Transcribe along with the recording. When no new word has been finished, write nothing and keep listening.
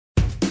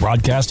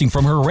Broadcasting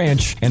from her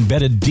ranch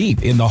embedded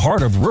deep in the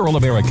heart of rural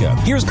America,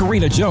 here's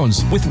Karina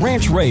Jones with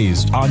Ranch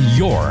Raised on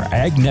your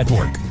Ag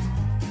Network.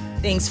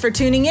 Thanks for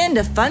tuning in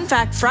to Fun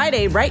Fact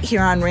Friday right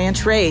here on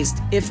Ranch Raised.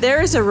 If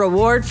there is a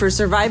reward for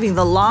surviving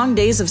the long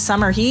days of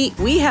summer heat,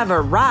 we have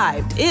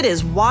arrived. It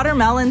is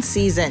watermelon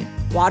season.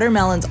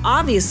 Watermelons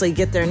obviously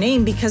get their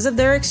name because of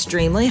their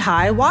extremely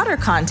high water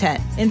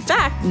content. In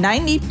fact,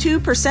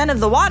 92% of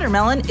the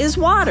watermelon is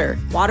water.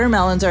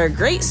 Watermelons are a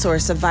great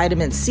source of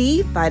vitamin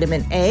C,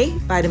 vitamin A,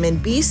 vitamin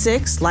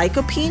B6,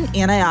 lycopene,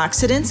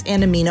 antioxidants,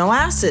 and amino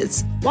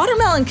acids.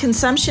 Watermelon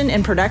consumption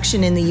and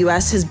production in the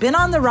U.S. has been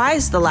on the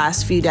rise the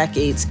last few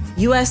decades.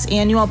 U.S.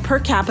 annual per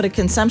capita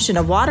consumption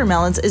of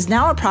watermelons is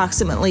now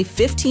approximately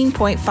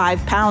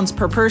 15.5 pounds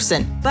per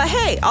person. But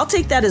hey, I'll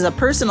take that as a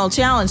personal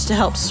challenge to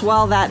help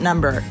swell that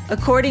number.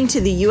 According to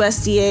the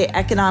USDA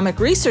Economic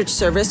Research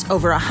Service,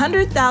 over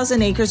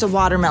 100,000 acres of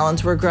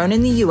watermelons were grown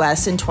in the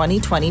U.S. in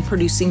 2020,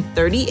 producing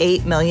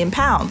 38 million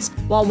pounds.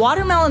 While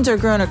watermelons are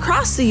grown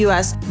across the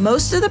U.S.,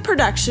 most of the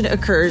production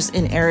occurs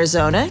in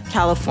Arizona,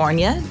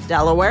 California,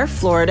 Delaware,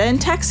 Florida,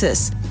 and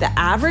Texas. The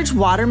average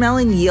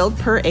watermelon yield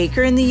per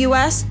acre in the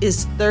U.S.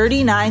 is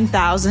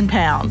 39,000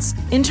 pounds.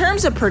 In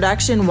terms of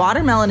production,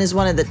 watermelon is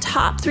one of the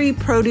top 3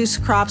 produce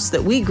crops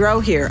that we grow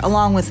here,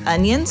 along with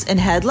onions and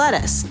head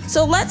lettuce.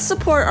 So let's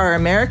support our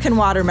American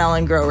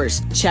watermelon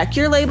growers. Check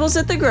your labels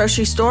at the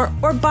grocery store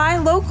or buy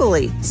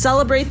locally.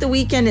 Celebrate the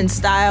weekend in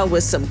style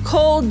with some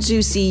cold,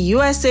 juicy,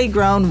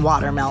 USA-grown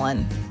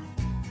watermelon.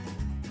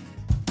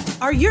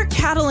 Are your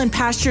cattle and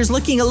pastures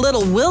looking a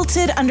little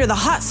wilted under the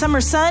hot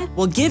summer sun?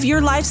 Well, give your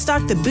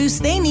livestock the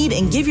boost they need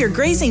and give your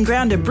grazing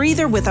ground a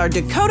breather with our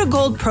Dakota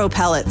Gold Pro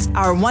pellets.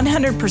 Our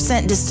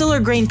 100% distiller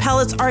grain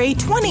pellets are a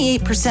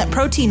 28%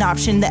 protein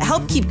option that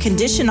help keep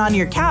condition on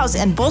your cows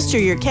and bolster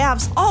your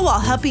calves, all while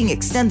helping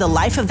extend the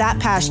life of that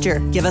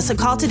pasture. Give us a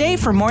call today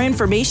for more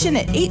information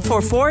at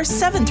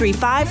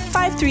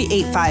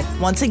 844-735-5385.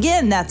 Once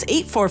again, that's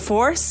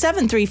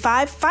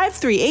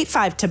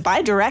 844-735-5385 to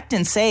buy direct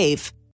and save.